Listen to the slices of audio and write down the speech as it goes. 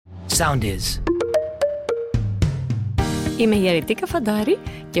sound is. Είμαι η Ρυτίκα Φαντάρη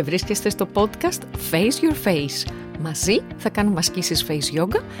και βρίσκεστε στο podcast Face Your Face. Μαζί θα κάνουμε ασκήσεις face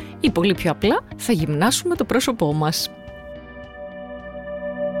yoga ή πολύ πιο απλά θα γυμνάσουμε το πρόσωπό μας.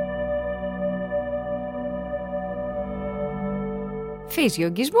 Face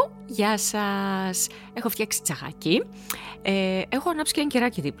yogismo, γεια σας! Έχω φτιάξει τσαγάκι, έχω ανάψει και ένα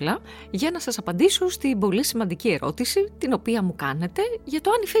κεράκι δίπλα για να σας απαντήσω στην πολύ σημαντική ερώτηση την οποία μου κάνετε για το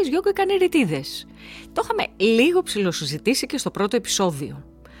αν η face yoga κάνει ρυτίδες. Το είχαμε λίγο ψιλοσυζητήσει και στο πρώτο επεισόδιο.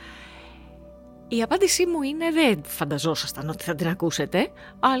 Η απάντησή μου είναι, δεν φανταζόσασταν ότι θα την ακούσετε,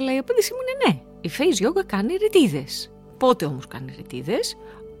 αλλά η απάντησή μου είναι ναι, η face yoga κάνει ρυτίδες. Πότε όμως κάνει ρυτίδες?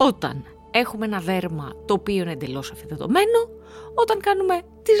 Όταν έχουμε ένα δέρμα το οποίο είναι εντελώς αφιδατωμένο, όταν κάνουμε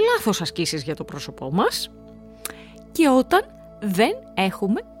τις λάθος ασκήσεις για το πρόσωπό μας και όταν δεν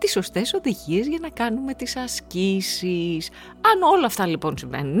έχουμε τις σωστές οδηγίες για να κάνουμε τις ασκήσεις. Αν όλα αυτά λοιπόν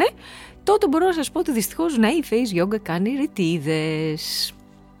συμβαίνουν, τότε μπορώ να σας πω ότι δυστυχώς ναι, η face yoga κάνει ρυτίδες.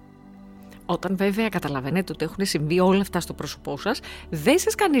 Όταν βέβαια καταλαβαίνετε ότι έχουν συμβεί όλα αυτά στο πρόσωπό σας, δεν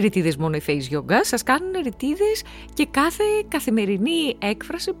σας κάνει ρυτίδες μόνο η face yoga, σας κάνουν ρυτίδες και κάθε καθημερινή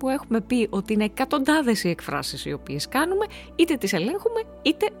έκφραση που έχουμε πει ότι είναι εκατοντάδες οι εκφράσεις οι οποίες κάνουμε, είτε τις ελέγχουμε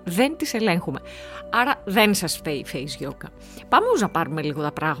είτε δεν τις ελέγχουμε. Άρα δεν σας φταίει η face yoga. Πάμε όμως να πάρουμε λίγο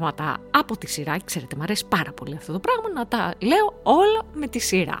τα πράγματα από τη σειρά. Ξέρετε, μου αρέσει πάρα πολύ αυτό το πράγμα, να τα λέω όλα με τη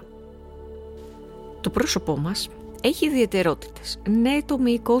σειρά. Το πρόσωπό μας έχει ιδιαιτερότητες. Ναι, το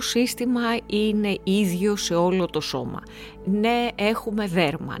μυϊκό σύστημα είναι ίδιο σε όλο το σώμα. Ναι, έχουμε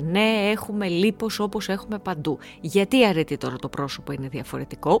δέρμα. Ναι, έχουμε λίπος όπως έχουμε παντού. Γιατί αρετή τώρα το πρόσωπο είναι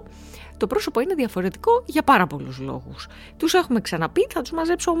διαφορετικό? Το πρόσωπο είναι διαφορετικό για πάρα πολλούς λόγους. Τους έχουμε ξαναπεί, θα τους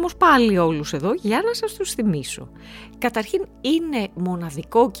μαζέψω όμως πάλι όλους εδώ για να σας τους θυμίσω. Καταρχήν είναι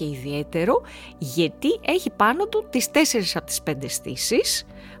μοναδικό και ιδιαίτερο γιατί έχει πάνω του τις 4 από τις 5 στήσεις,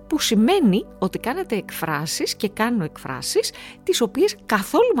 που σημαίνει ότι κάνετε εκφράσεις και κάνω εκφράσεις τις οποίες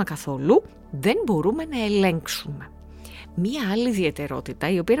καθόλου μα καθόλου δεν μπορούμε να ελέγξουμε. Μία άλλη ιδιαιτερότητα,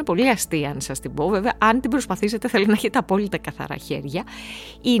 η οποία είναι πολύ αστεία αν σας την πω, βέβαια αν την προσπαθήσετε θέλω να έχετε απόλυτα καθαρά χέρια,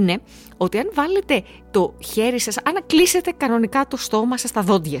 είναι ότι αν βάλετε το χέρι σας, αν κλείσετε κανονικά το στόμα σας, τα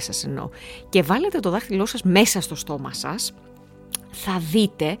δόντια σας εννοώ, και βάλετε το δάχτυλό σας μέσα στο στόμα σας, θα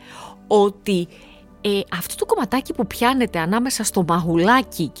δείτε ότι αυτό το κομματάκι που πιάνετε ανάμεσα στο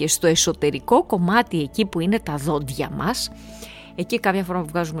μαγουλάκι και στο εσωτερικό κομμάτι εκεί που είναι τα δόντια μας, εκεί κάποια φορά που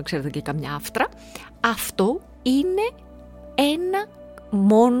βγάζουμε ξέρετε και καμιά άφτρα, αυτό είναι ένα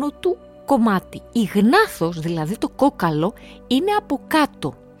μόνο του κομμάτι. Η γνάθος, δηλαδή το κόκαλο, είναι από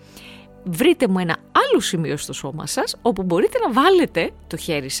κάτω. Βρείτε μου ένα άλλο σημείο στο σώμα σας όπου μπορείτε να βάλετε το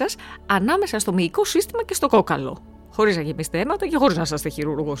χέρι σας ανάμεσα στο μυϊκό σύστημα και στο κόκαλο, χωρίς να γεμίσετε αίματα και χωρίς να είστε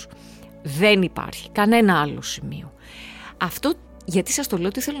χειρούργος. Δεν υπάρχει κανένα άλλο σημείο. Αυτό γιατί σας το λέω,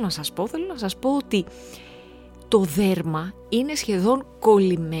 τι θέλω να σας πω? Θέλω να σας πω ότι το δέρμα είναι σχεδόν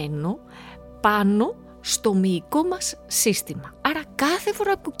κολλημένο πάνω στο μυϊκό μας σύστημα. Άρα κάθε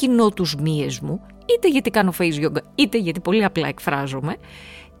φορά που κινώ τους μύες μου, είτε γιατί κάνω face yoga, είτε γιατί πολύ απλά εκφράζομαι,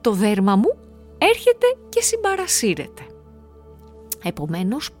 το δέρμα μου έρχεται και συμπαρασύρεται.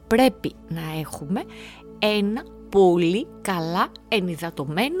 Επομένως πρέπει να έχουμε ένα πολύ καλά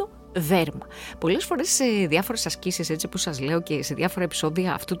ενυδατωμένο δέρμα. Πολλές φορές σε διάφορες ασκήσεις, έτσι που σας λέω και σε διάφορα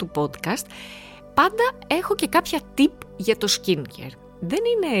επεισόδια αυτού του podcast, πάντα έχω και κάποια tip για το skincare. Δεν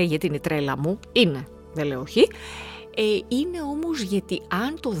είναι γιατί είναι η τρέλα μου, είναι, δεν λέω όχι, είναι όμως γιατί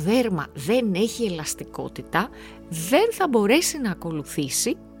αν το δέρμα δεν έχει ελαστικότητα, δεν θα μπορέσει να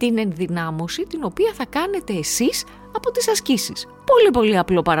ακολουθήσει την ενδυνάμωση την οποία θα κάνετε εσείς από τις ασκήσεις. Πολύ πολύ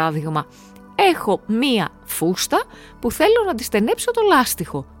απλό παράδειγμα. Έχω μία φούστα που θέλω να τη στενέψω το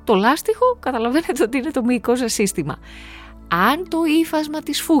λάστιχο. Το λάστιχο καταλαβαίνετε ότι είναι το μυϊκό σας σύστημα. Αν το ύφασμα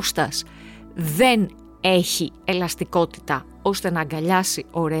της φούστας δεν έχει ελαστικότητα ώστε να αγκαλιάσει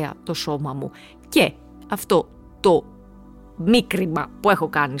ωραία το σώμα μου και αυτό το μίκρυμα που έχω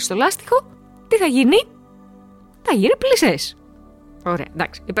κάνει στο λάστιχο, τι θα γίνει? Θα γίνει πλυσές. Ωραία,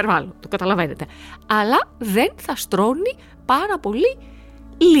 εντάξει, υπερβάλλω, το καταλαβαίνετε. Αλλά δεν θα στρώνει πάρα πολύ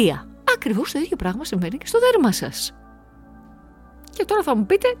λία. Ακριβώς το ίδιο πράγμα συμβαίνει και στο δέρμα σας. Και τώρα θα μου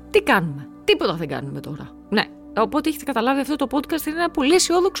πείτε τι κάνουμε? Τίποτα δεν κάνουμε τώρα. Ναι, οπότε έχετε καταλάβει αυτό το podcast είναι ένα πολύ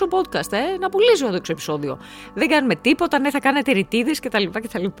αισιόδοξο podcast, ένα πολύ αισιόδοξο επεισόδιο. Δεν κάνουμε τίποτα, ναι θα κάνετε ρυτίδες κτλ.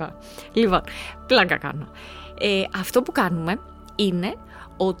 Λοιπόν, πλάκα κάνω. Αυτό που κάνουμε είναι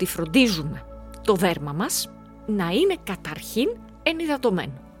ότι φροντίζουμε το δέρμα μας να είναι καταρχήν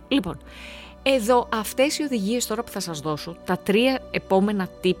ενυδατωμένο. Λοιπόν, Εδώ αυτές οι οδηγίες τώρα που θα σας δώσω, τα 3 επόμενα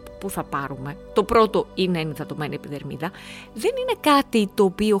tip που θα πάρουμε, το πρώτο είναι ενυδατωμένη επιδερμίδα, δεν είναι κάτι το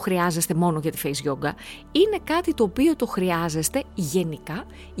οποίο χρειάζεστε μόνο για τη face yoga, είναι κάτι το οποίο το χρειάζεστε γενικά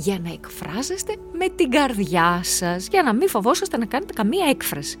για να εκφράζεστε με την καρδιά σας, για να μην φοβόσαστε να κάνετε καμία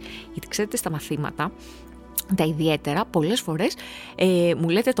έκφραση. Γιατί ξέρετε, στα μαθήματα, τα ιδιαίτερα, πολλές φορές μου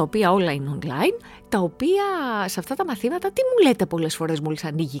λέτε, τα οποία όλα είναι online, τα οποία σε αυτά τα μαθήματα, τι μου λέτε πολλές φορές μόλις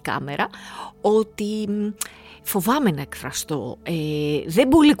ανοίγει η κάμερα, ότι φοβάμαι να εκφραστώ, δεν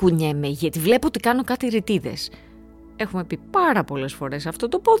πολύ κουνιέμαι γιατί βλέπω ότι κάνω κάτι ρυτίδες. Έχουμε πει πάρα πολλές φορές σε αυτό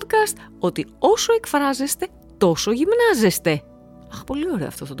το podcast ότι όσο εκφράζεστε τόσο γυμνάζεστε. Αχ, πολύ ωραίο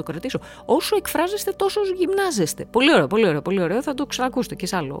αυτό, θα το κρατήσω. Όσο εκφράζεστε τόσο γυμνάζεστε. Πολύ ωραίο, πολύ ωραίο, πολύ ωραίο, θα το ξανακούσετε και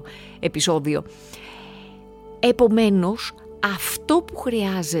σε άλλο επεισόδιο. Επομένως, αυτό που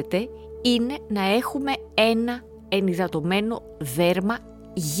χρειάζεται είναι να έχουμε ένα ενυδατωμένο δέρμα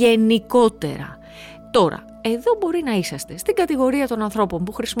γενικότερα. Τώρα, εδώ μπορεί να είσαστε στην κατηγορία των ανθρώπων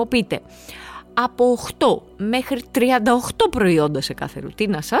που χρησιμοποιείτε από 8 μέχρι 38 προϊόντα σε κάθε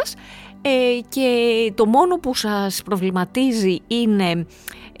ρουτίνα σας και το μόνο που σας προβληματίζει είναι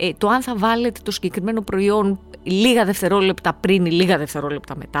το αν θα βάλετε το συγκεκριμένο προϊόν λίγα δευτερόλεπτα πριν ή λίγα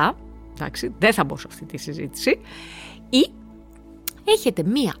δευτερόλεπτα μετά. Εντάξει, δεν θα μπω σε αυτή τη συζήτηση. Ή έχετε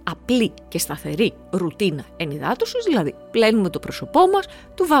μία απλή και σταθερή ρουτίνα ενυδάτωσης, δηλαδή πλένουμε το πρόσωπό μας,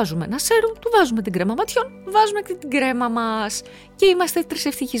 του βάζουμε ένα σέρουμ, του βάζουμε την κρέμα ματιών, βάζουμε και την κρέμα μας και είμαστε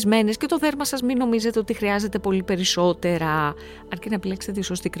τρισευτυχισμένες και το δέρμα σας μην νομίζετε ότι χρειάζεται πολύ περισσότερα, αρκεί να επιλέξετε τη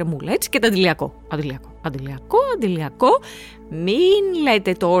σωστή κρεμούλα, έτσι, και το αντιλιακό. Μην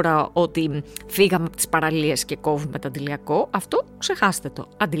λέτε τώρα ότι φύγαμε από τις παραλίες και κόβουμε το αντιλιακό, αυτό ξεχάστε το.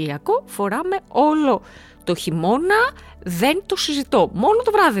 Αντιλιακό φοράμε όλο το χειμώνα, δεν το συζητώ. Μόνο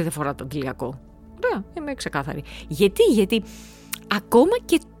το βράδυ δεν φοράω το αντιλιακό. Ωραία, είμαι ξεκάθαρη. Γιατί ακόμα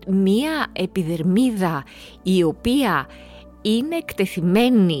και μία επιδερμίδα η οποία είναι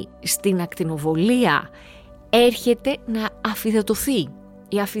εκτεθειμένη στην ακτινοβολία έρχεται να αφυδατωθεί.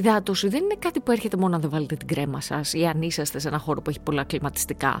 Η αφυδάτωση δεν είναι κάτι που έρχεται μόνο αν δεν βάλετε την κρέμα σας ή αν είσαστε σε ένα χώρο που έχει πολλά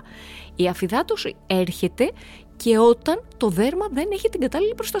κλιματιστικά. Η αφυδάτωση έρχεται και όταν το δέρμα δεν έχει την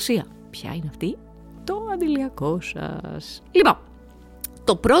κατάλληλη προστασία. Ποια είναι αυτή? Το αντιλιακό σας. Λοιπόν,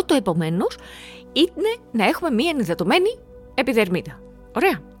 το πρώτο επομένως είναι να έχουμε μία ενυδατωμένη επιδερμίδα.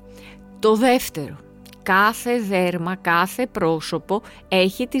 Ωραία. Το δεύτερο, κάθε δέρμα, κάθε πρόσωπο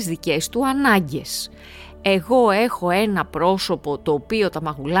έχει τις δικές του ανάγκες. Εγώ έχω ένα πρόσωπο το οποίο τα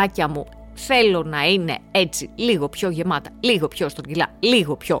μαγουλάκια μου θέλω να είναι έτσι λίγο πιο γεμάτα, λίγο πιο στρογγυλά,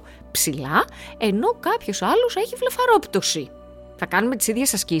 λίγο πιο ψηλά, ενώ κάποιος άλλος έχει βλεφαρόπτωση. Θα κάνουμε τις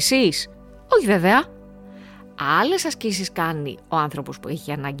ίδιες ασκήσεις? Όχι βέβαια. Άλλες ασκήσεις κάνει ο άνθρωπος που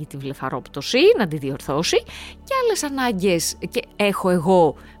έχει ανάγκη τη βλεφαρόπτωση να τη διορθώσει και άλλες ανάγκες και έχω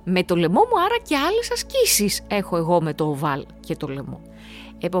εγώ με το λαιμό μου, άρα και άλλες ασκήσεις έχω εγώ με το οβάλ και το λαιμό.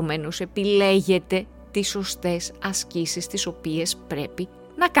 Επομένως επιλέγετε τις σωστές ασκήσεις τις οποίες πρέπει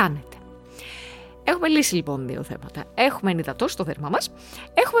να κάνετε. Έχουμε λύσει λοιπόν 2 θέματα. Έχουμε ενυδατώσει το δέρμα μας,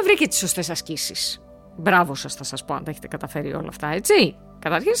 έχουμε βρει και τις σωστές ασκήσεις. Μπράβο σας, θα σας πω αν τα έχετε καταφέρει όλα αυτά, έτσι.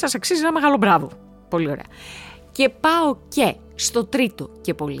 Καταρχήν σας αξίζει ένα μεγάλο μπράβο. Πολύ ωραία. Και πάω και στο τρίτο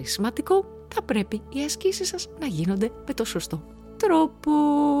και πολύ σημαντικό, θα πρέπει οι ασκήσεις σας να γίνονται με το σωστό τρόπο.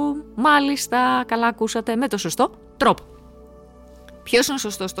 Μάλιστα, καλά ακούσατε, με το σωστό τρόπο. Ποιος είναι ο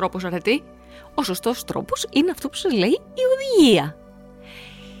σωστός τρόπος, αρετή? Ο σωστός τρόπος είναι αυτό που σας λέει η οδηγία.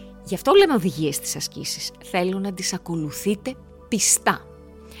 Γι' αυτό λέμε οδηγίες στις ασκήσεις. Θέλω να τις ακολουθείτε πιστά.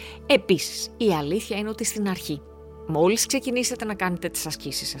 Επίσης, η αλήθεια είναι ότι στην αρχή, μόλις ξεκινήσετε να κάνετε τις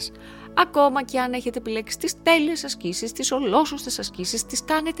ασκήσεις σας, ακόμα και αν έχετε επιλέξει τις τέλειες ασκήσεις, τις ολόσωστες ασκήσεις, τις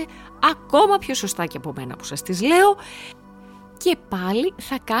κάνετε ακόμα πιο σωστά και από μένα που σας τις λέω, και πάλι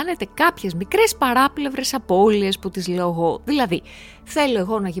θα κάνετε κάποιες μικρές παράπλευρες απώλειες που τις λέω εγώ. Δηλαδή, θέλω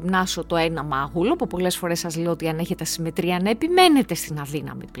εγώ να γυμνάσω το ένα μάγουλο, που πολλές φορές σας λέω ότι αν έχετε ασυμμετρία να επιμένετε στην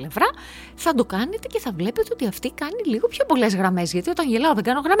αδύναμη πλευρά, θα το κάνετε και θα βλέπετε ότι αυτή κάνει λίγο πιο πολλές γραμμές, γιατί όταν γελάω δεν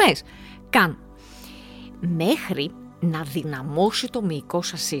κάνω γραμμές. Κάνω. Μέχρι να δυναμώσει το μυϊκό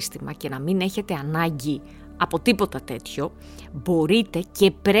σας σύστημα και να μην έχετε ανάγκη από τίποτα τέτοιο, μπορείτε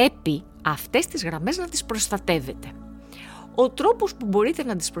και πρέπει αυτές τις γραμμές να τις προστατεύετε. Ο τρόπος που μπορείτε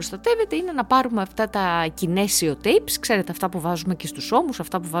να τις προστατεύετε είναι να πάρουμε αυτά τα κινέσιο tapes, ξέρετε αυτά που βάζουμε και στους ώμους,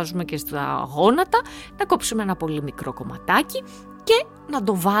 αυτά που βάζουμε και στα γόνατα, να κόψουμε ένα πολύ μικρό κομματάκι και να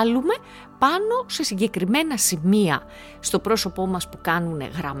το βάλουμε πάνω σε συγκεκριμένα σημεία στο πρόσωπό μας που κάνουν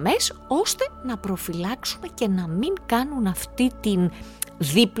γραμμές, ώστε να προφυλάξουμε και να μην κάνουν αυτή την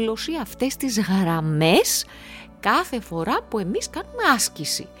δίπλωση, αυτές τις γραμμές κάθε φορά που εμείς κάνουμε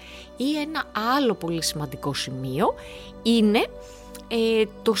άσκηση. Ή ένα άλλο πολύ σημαντικό σημείο είναι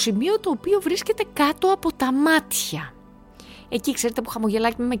το σημείο το οποίο βρίσκεται κάτω από τα μάτια. Εκεί ξέρετε που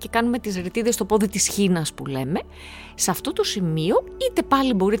χαμογελάμε και κάνουμε τις ρυτίδες στο πόδι της χήνας που λέμε. Σε αυτό το σημείο είτε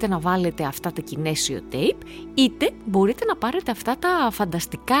πάλι μπορείτε να βάλετε αυτά τα κινέσιο tape, είτε μπορείτε να πάρετε αυτά τα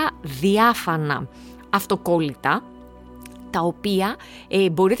φανταστικά διάφανα αυτοκόλλητα, τα οποία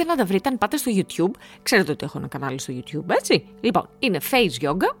μπορείτε να τα βρείτε αν πάτε στο YouTube. Ξέρετε ότι έχω ένα κανάλι στο YouTube, έτσι. Λοιπόν, είναι Face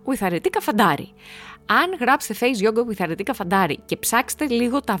Yoga with αρετή καφαντάρι. Αν γράψετε Face Yoga with αρετή καφαντάρι και ψάξετε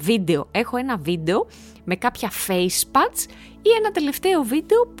λίγο τα βίντεο, έχω ένα βίντεο με κάποια face pads ή ένα τελευταίο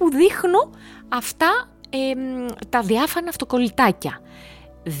βίντεο που δείχνω αυτά τα διάφανα αυτοκολλητάκια.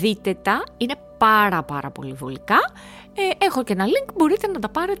 Δείτε τα, είναι πάρα πολύ βολικά. Έχω και ένα link, μπορείτε να τα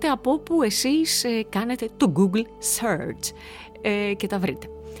πάρετε από όπου εσείς κάνετε το Google search και τα βρείτε.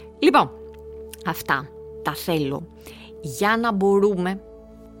 Λοιπόν, αυτά τα θέλω για να μπορούμε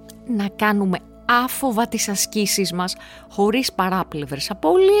να κάνουμε άφοβα τις ασκήσεις μας χωρίς παράπλευρες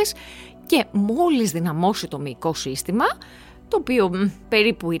απώλειες και μόλις δυναμώσει το μυϊκό σύστημα, το οποίο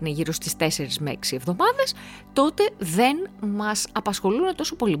περίπου είναι γύρω στις 4 με 6 εβδομάδες, τότε δεν μας απασχολούν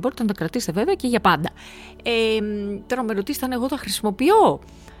τόσο πολύ. Μπορείτε να τα κρατήσετε βέβαια και για πάντα. Τώρα με ρωτήσετε αν εγώ τα χρησιμοποιώ.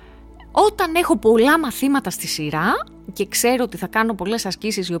 Όταν έχω πολλά μαθήματα στη σειρά και ξέρω ότι θα κάνω πολλές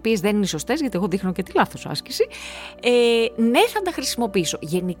ασκήσεις οι οποίες δεν είναι σωστές, γιατί εγώ δείχνω και τη λάθος άσκηση, ναι, θα τα χρησιμοποιήσω.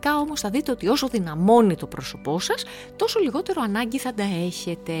 Γενικά όμως θα δείτε ότι όσο δυναμώνει το πρόσωπό σας, τόσο λιγότερο ανάγκη θα τα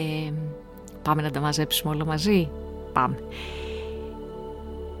έχετε. Πάμε να τα μαζέψουμε όλα μαζί. Πάμε.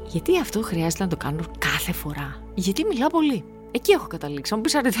 Γιατί αυτό χρειάζεται να το κάνω κάθε φορά? Γιατί μιλάω πολύ. Εκεί έχω καταλήξει. Αν μου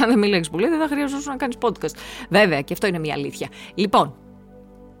πεις αν δεν μιλάς πολύ, δεν θα χρειαζόταν να κάνεις podcast. Βέβαια, και αυτό είναι μια αλήθεια. Λοιπόν,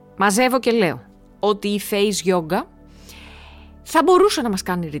 μαζεύω και λέω ότι η face yoga θα μπορούσε να μας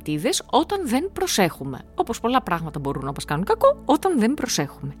κάνει ρυτίδες όταν δεν προσέχουμε. Όπως πολλά πράγματα μπορούν να μας κάνουν κακό όταν δεν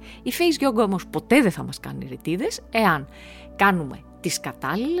προσέχουμε. Η face yoga όμως ποτέ δεν θα μας κάνει ρυτίδες εάν κάνουμε τις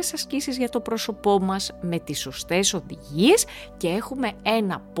κατάλληλες ασκήσεις για το πρόσωπό μας με τις σωστές οδηγίες και έχουμε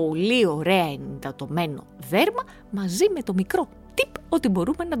ένα πολύ ωραία ενυδατωμένο δέρμα μαζί με το μικρό tip ότι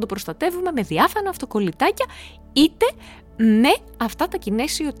μπορούμε να το προστατεύουμε με διάφανα αυτοκολλητάκια είτε με αυτά τα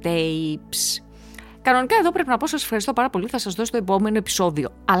κινέσιο tapes. Κανονικά εδώ πρέπει να πω σας ευχαριστώ πάρα πολύ, θα σας δώσω το επόμενο επεισόδιο,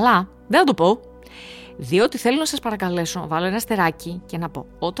 αλλά δεν θα το πω, διότι θέλω να σας παρακαλέσω να βάλω ένα αστεράκι και να πω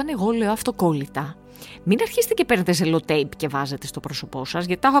όταν εγώ λέω αυτοκόλλητα, μην αρχίσετε και παίρνετε ζελοτέιπ και βάζετε στο πρόσωπό σας,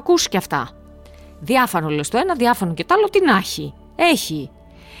 γιατί τα έχω ακούσει και αυτά. Διάφανο λες το ένα, διάφανο και το άλλο, τι να έχει. Έχει.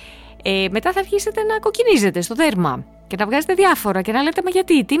 Μετά θα αρχίσετε να κοκκινίζετε στο δέρμα και να βγάζετε διάφορα και να λέτε μα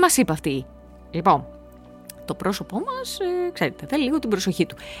γιατί, τι μας είπε αυτή. Λοιπόν, το πρόσωπό μας, ξέρετε, θέλει λίγο την προσοχή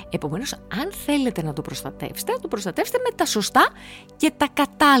του. Επομένως, αν θέλετε να το προστατεύσετε, το προστατεύστε με τα σωστά και τα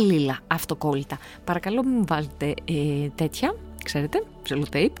κατάλληλα αυτοκόλλητα. Παρακαλώ μην μου βάλετε τέτοια, ξέρετε,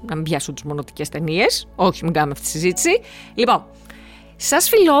 ψελοτέιπ, να μην πιάσω τις μονοτικές ταινίες. Όχι, μην κάνουμε αυτή τη συζήτηση. Λοιπόν, σας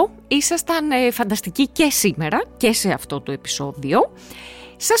φιλώ, ήσασταν φανταστικοί και σήμερα και σε αυτό το επεισόδιο.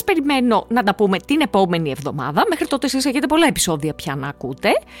 Σας περιμένω να τα πούμε την επόμενη εβδομάδα. Μέχρι τότε εσείς έχετε πολλά επεισόδια πια να ακούτε.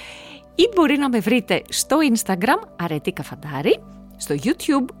 Ή μπορεί να με βρείτε στο Instagram αρετή καφαντάρι, στο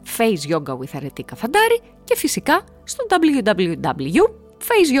YouTube Face Yoga with αρετή καφαντάρι και φυσικά στο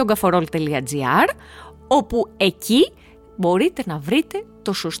www.faceyogaforall.gr, όπου εκεί μπορείτε να βρείτε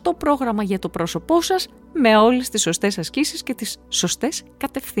το σωστό πρόγραμμα για το πρόσωπό σας με όλες τις σωστές ασκήσεις και τις σωστές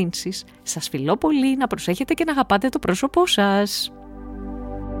κατευθύνσεις. Σας φιλώ πολύ, να προσέχετε και να αγαπάτε το πρόσωπό σας.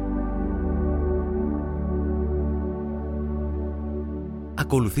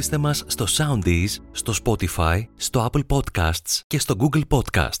 Ακολουθήστε μας στο Soundees, στο Spotify, στο Apple Podcasts και στο Google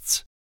Podcasts.